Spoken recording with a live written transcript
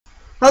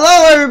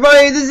Hello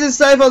everybody, this is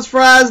Xiphos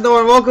Fraznoir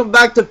and welcome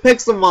back to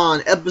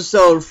Pixelmon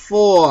episode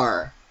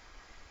 4.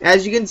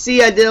 As you can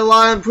see, I did a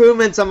lot of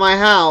improvements on my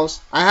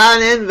house. I had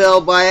an anvil,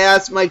 but I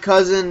asked my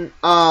cousin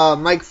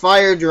Mike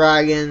Fire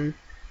Dragon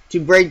to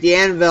break the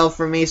anvil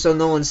for me so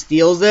no one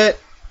steals it,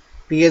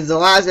 because the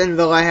last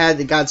anvil I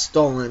had got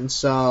stolen.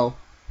 So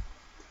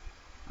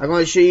I'm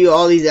going to show you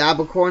all these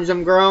apricorns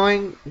I'm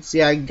growing.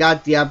 See, I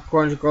got the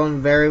apricorns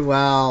growing very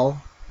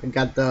well. I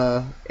got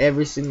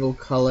every single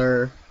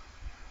color.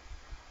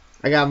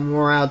 I got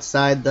more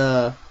outside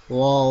the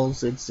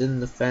walls. It's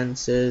in the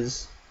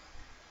fences.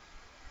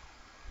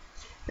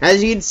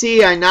 As you can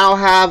see, I now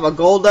have a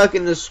gold duck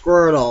and a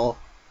squirtle.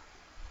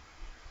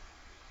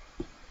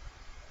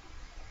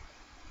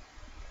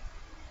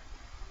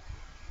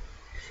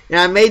 And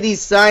I made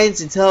these signs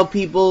to tell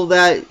people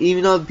that,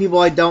 even though the people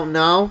I don't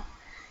know,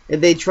 if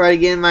they try to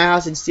get in my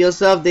house and steal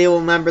stuff, they will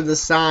remember the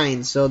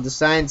signs. So the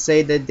signs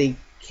say that they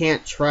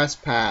can't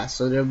trespass,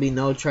 so there'll be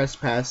no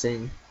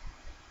trespassing.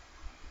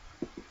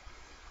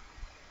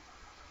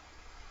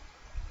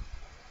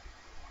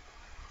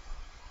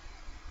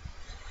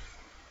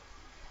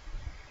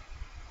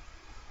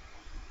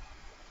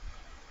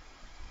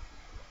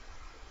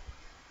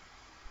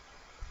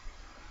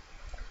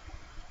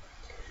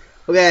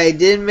 Okay, I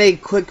did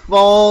make quick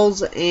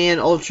balls and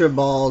ultra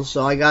balls,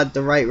 so I got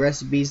the right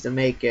recipes to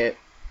make it.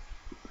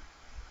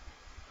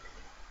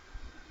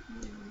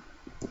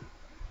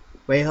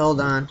 Wait,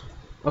 hold on.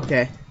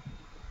 Okay.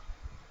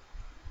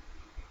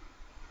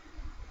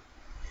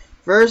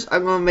 First,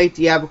 I'm going to make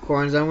the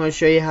apricorns. I'm going to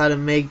show you how to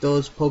make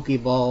those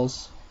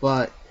Pokeballs.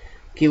 But,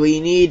 okay, what you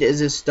need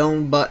is a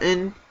stone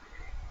button,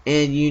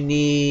 and you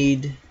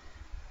need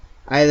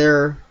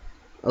either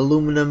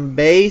aluminum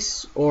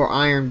base or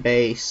iron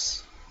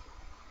base.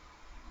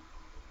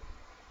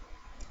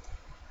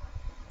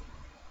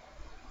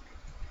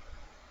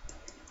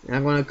 And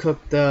I'm going to cook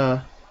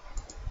the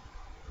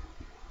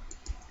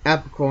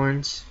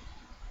apricorns.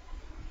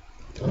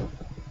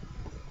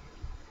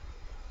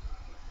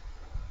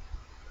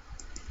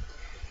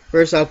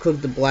 First, I'll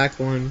cook the black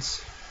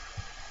ones.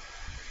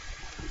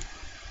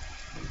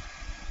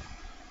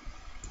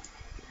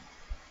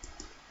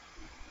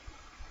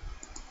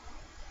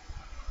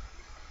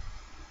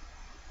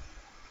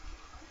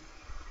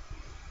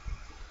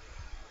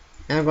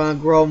 And I'm going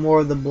to grow more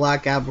of the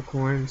black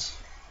apricorns.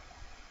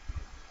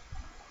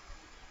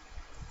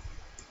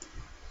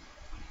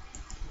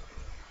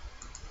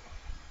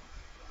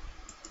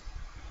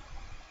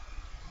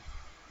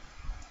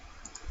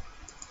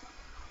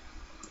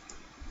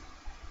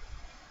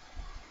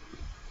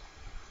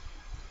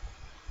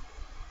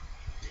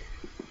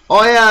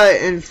 Oh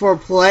yeah, and for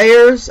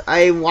players,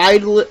 I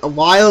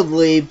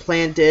wildly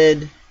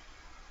planted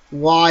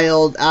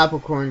wild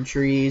apricorn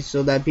trees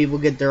so that people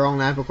get their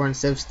own apricorn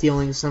instead of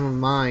stealing some of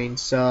mine.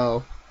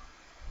 So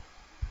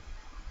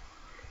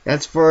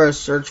that's for a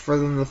search for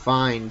them to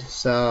find.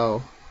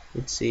 So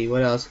let's see,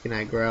 what else can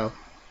I grow?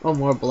 Oh,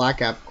 more black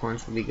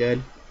apricorns would be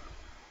good.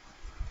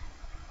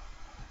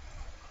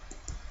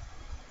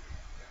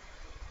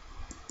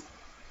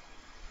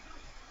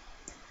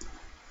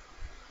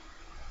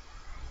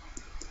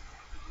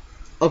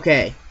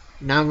 Okay,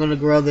 now I'm gonna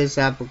grow this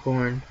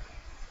apricorn.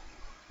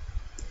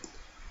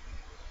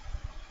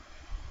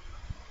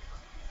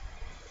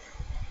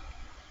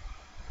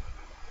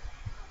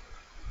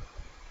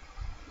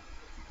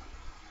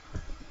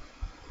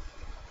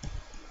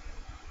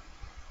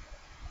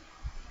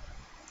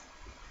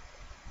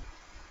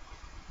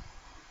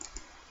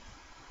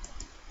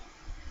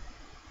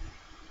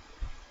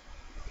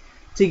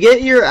 To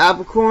get your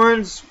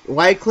apricorns,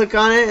 right click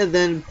on it and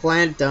then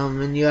plant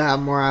them and you'll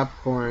have more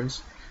apricorns.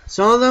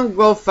 Some of them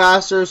grow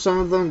faster, some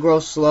of them grow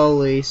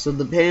slowly, so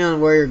depending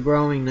on where you're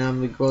growing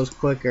them, it grows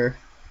quicker.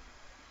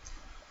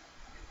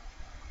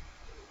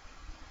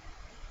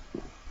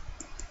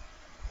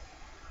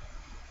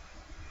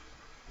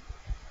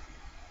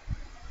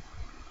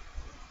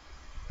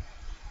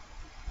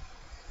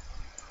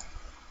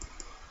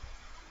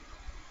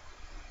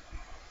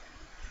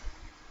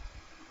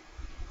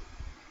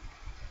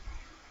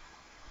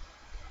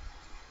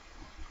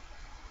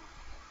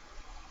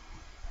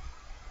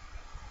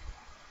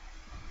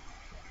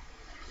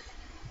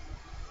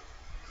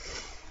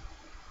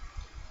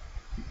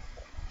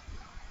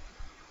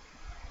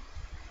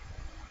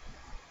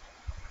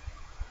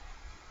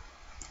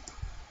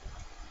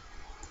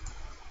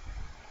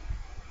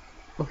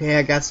 Okay,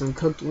 I got some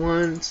cooked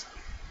ones.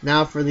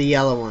 Now for the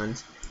yellow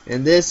ones.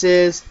 And this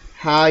is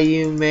how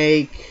you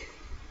make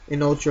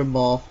an ultra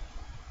ball.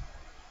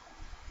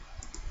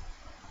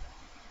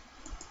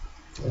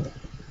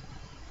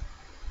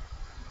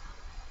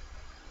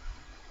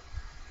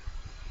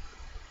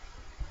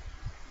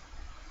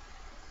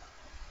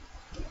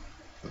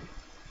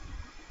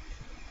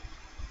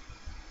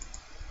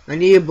 I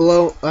need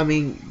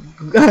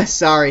to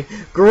sorry,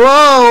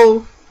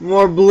 grow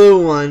more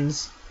blue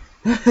ones.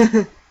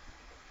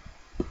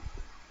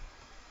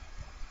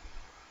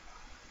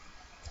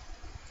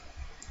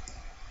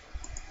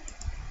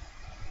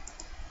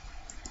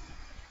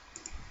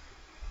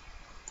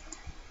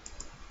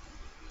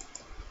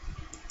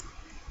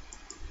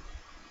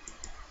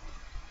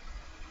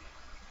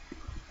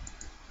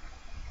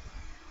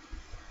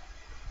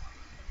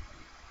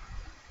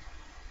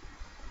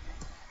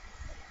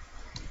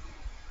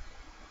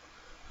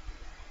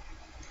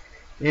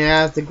 And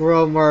I have to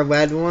grow more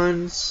red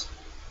ones.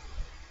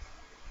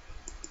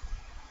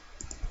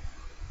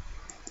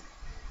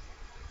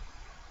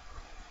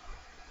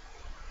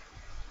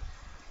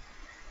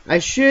 I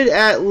should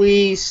at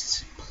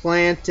least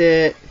plant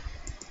it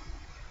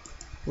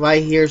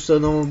right here so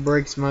no one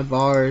breaks my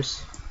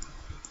bars.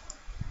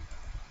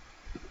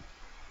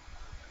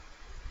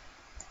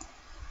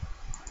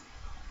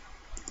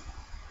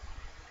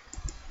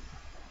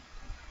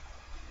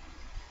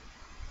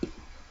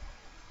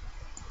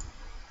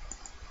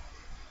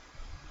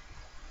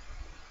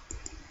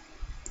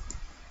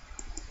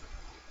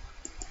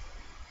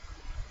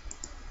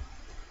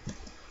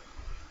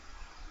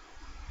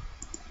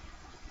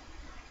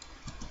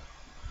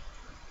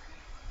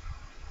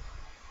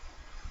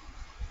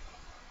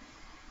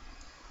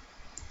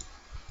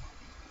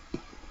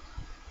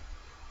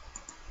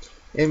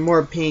 And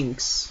more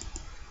pinks.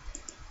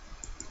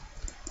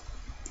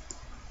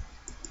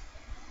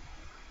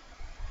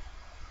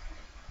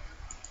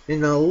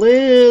 And a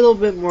little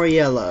bit more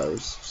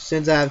yellows,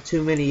 since I have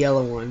too many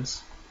yellow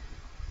ones.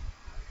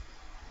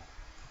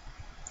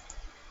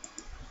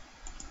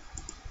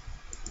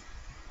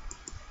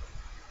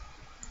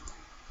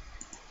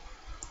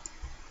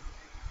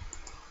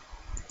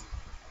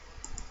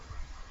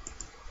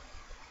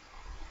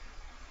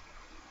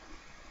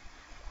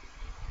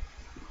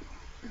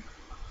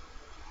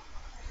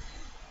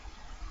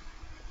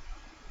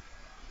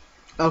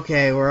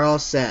 Okay, we're all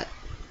set.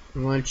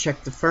 I'm going to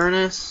check the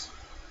furnace.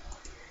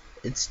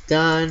 It's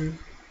done.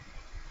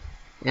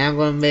 And I'm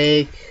going to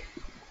make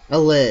a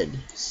lid.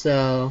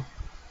 So,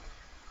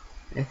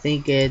 I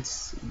think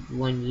it's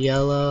 1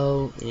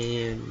 yellow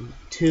and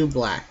 2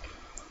 black.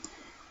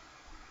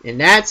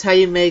 And that's how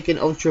you make an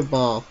Ultra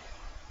Ball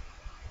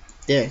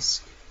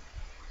disc.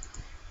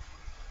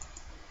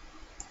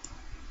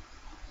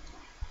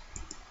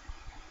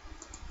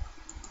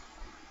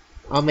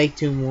 I'll make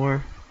 2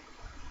 more.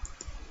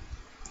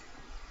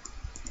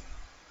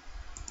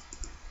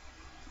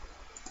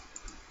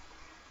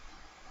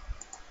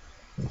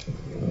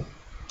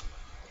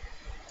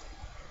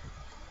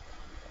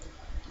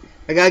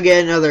 I gotta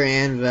get another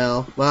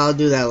anvil. Well, I'll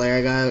do that later.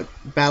 I gotta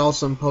battle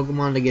some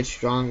Pokemon to get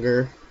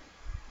stronger.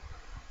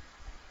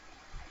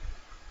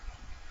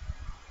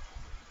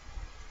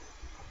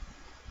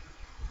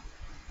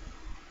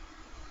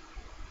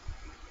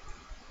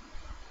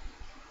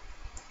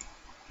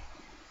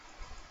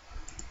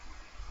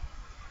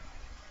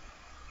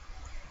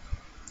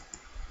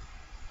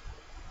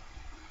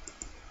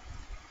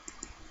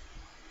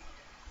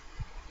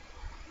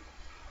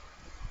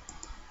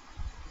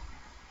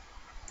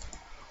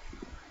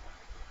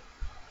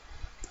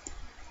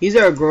 These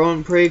are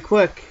growing pretty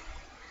quick.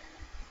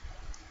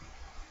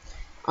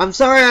 I'm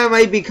sorry I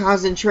might be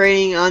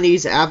concentrating on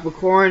these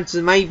Apricorns.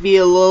 It might be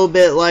a little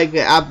bit like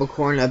an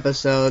Apricorn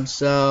episode,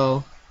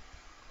 so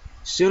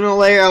sooner or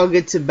later I'll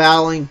get to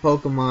battling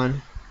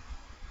Pokemon.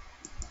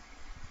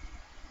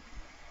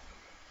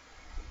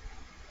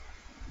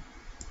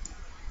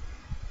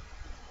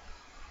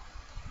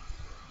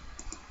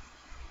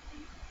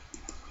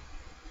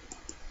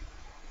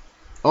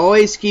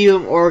 Always keep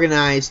them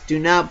organized. Do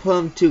not put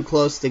them too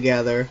close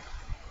together.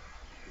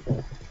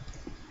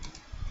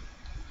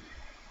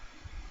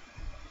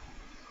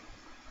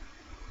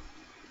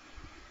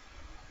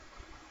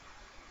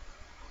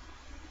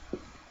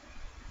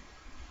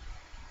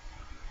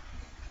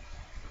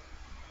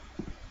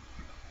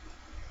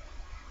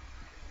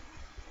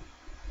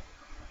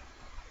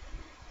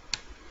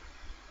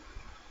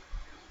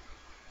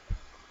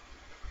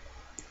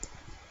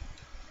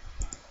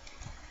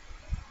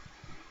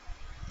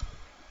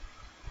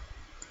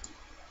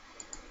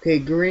 Okay,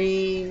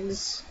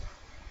 greens.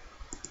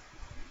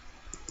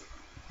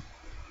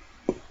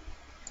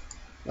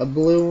 A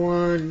blue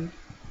one.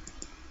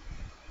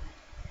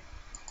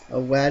 A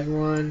red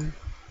one.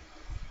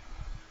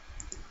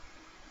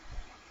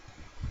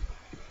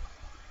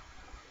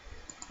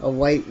 A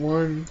white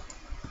one.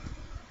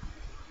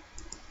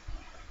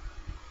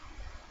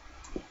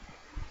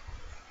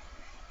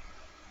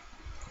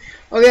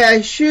 Okay,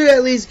 I should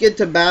at least get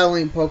to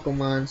battling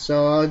Pokemon,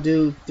 so I'll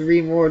do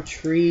 3 more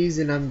trees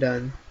and I'm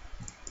done.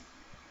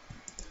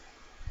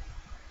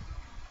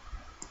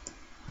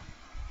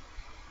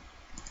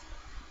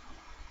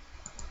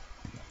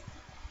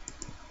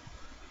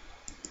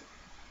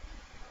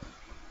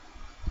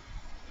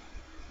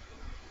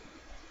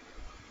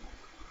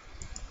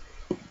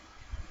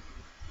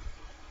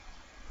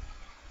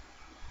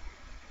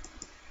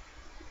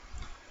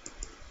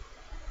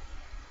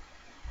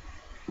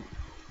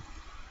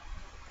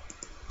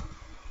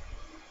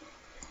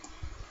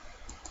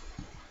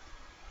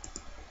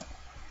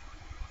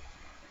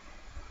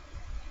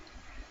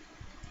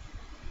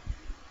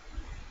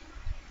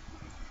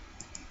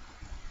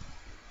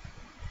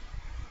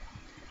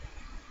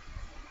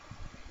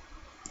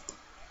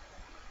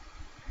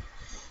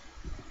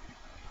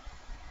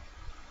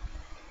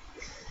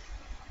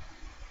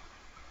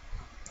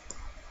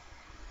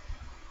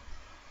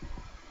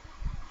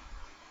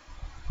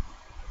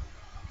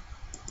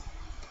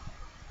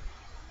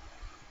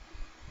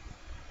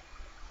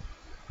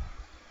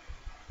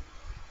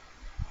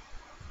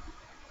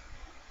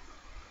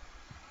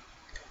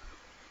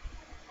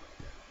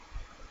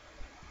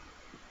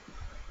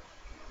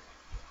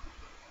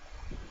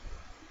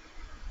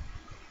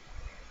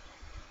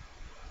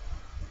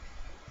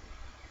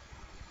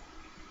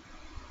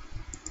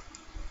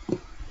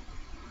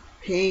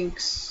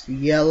 pinks,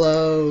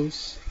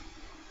 yellows,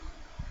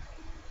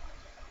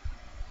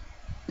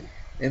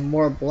 and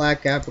more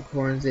black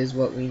apricorns is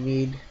what we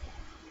need.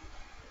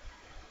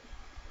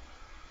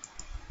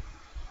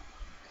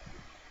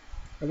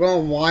 I'm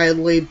going to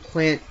widely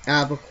plant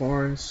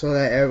apricorns so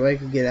that everybody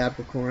can get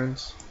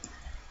apricorns.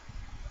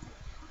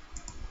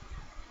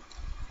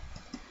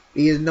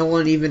 Because no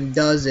one even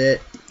does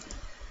it.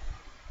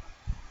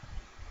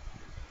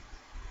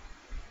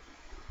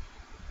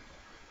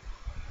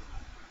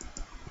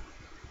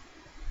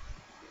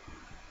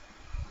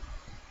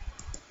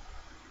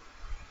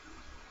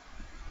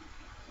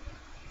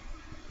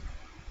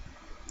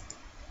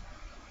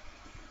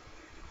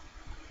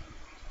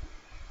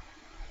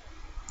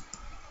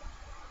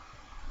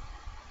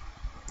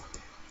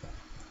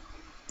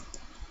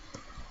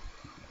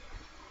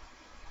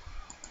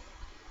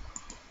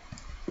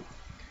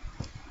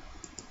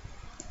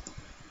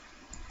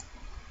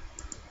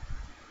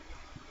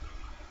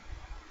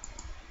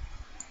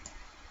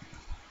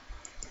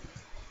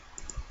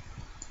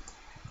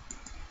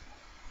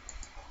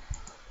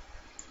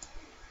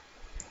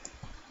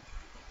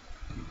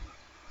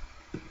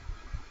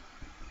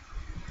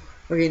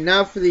 Okay,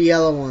 now for the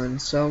yellow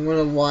ones, so I'm going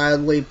to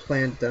wildly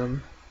plant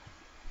them.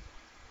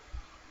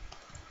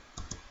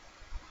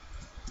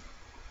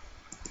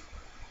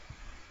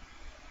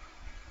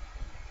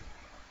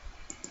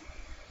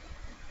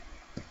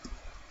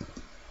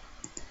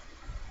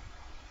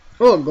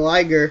 Oh,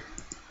 Gliger.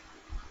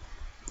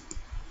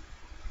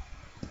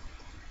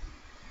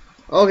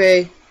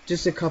 Okay,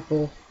 just a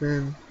couple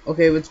then.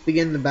 Okay, let's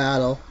begin the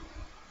battle.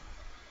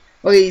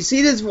 Okay, you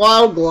see this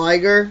wild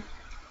Gliger?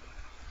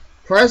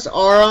 Press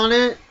R on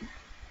it,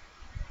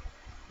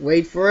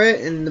 wait for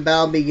it, and the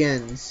battle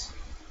begins.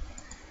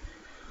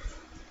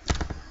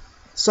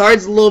 Sorry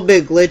it's a little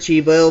bit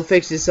glitchy, but it'll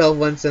fix itself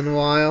once in a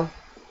while.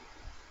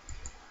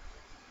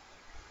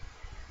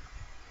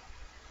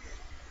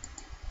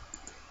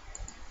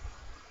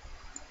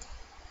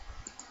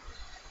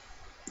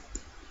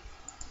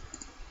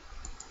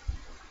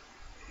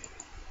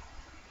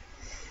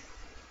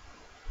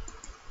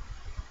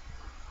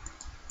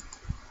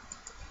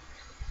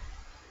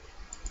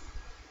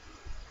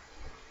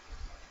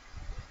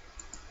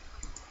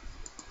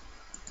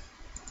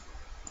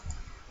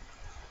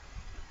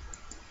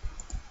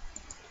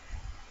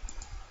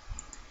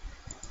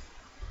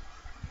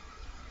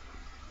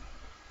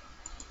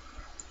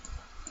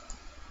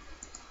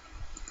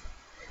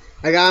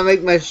 I gotta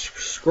make my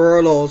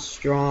Squirtle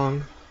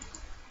strong.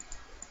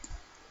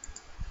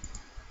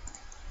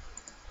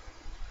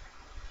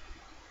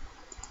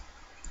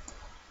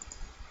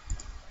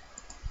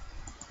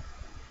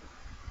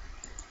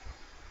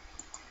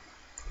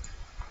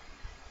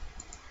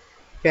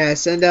 Okay, I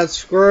send out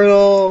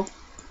Squirtle,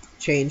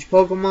 change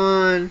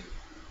Pokemon,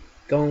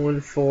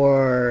 going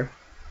for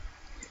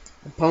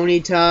a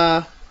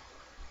Ponyta,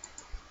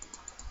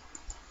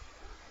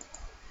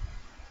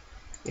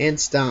 and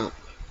Stomp.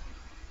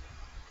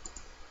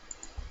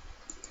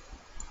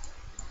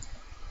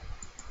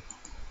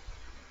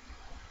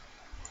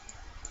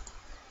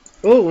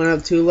 Oh, went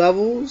up 2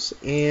 levels,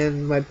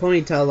 and my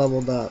Ponyta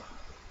leveled up.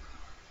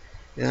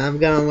 Now I'm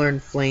gonna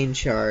learn Flame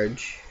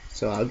Charge,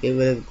 so I'll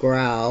give it a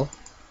growl,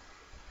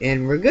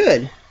 and we're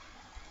good.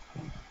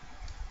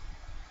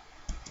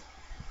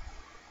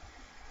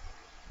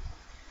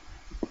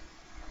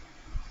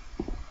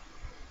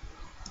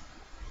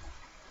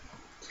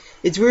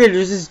 It's weird,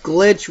 there's this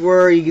glitch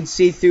where you can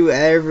see through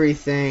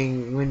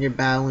everything when you're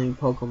battling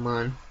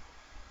Pokemon.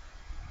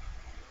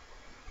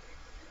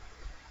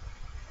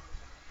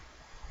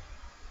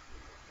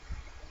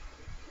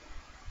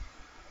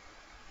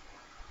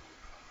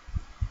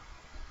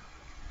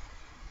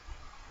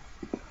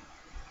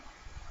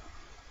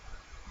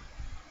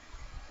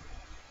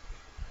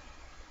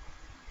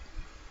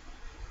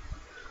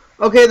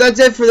 Okay, that's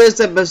it for this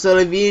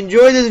episode. If you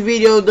enjoyed this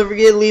video, don't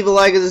forget to leave a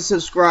like and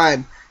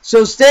subscribe.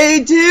 So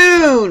stay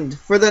tuned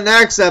for the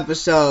next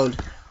episode.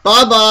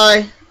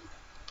 Bye-bye.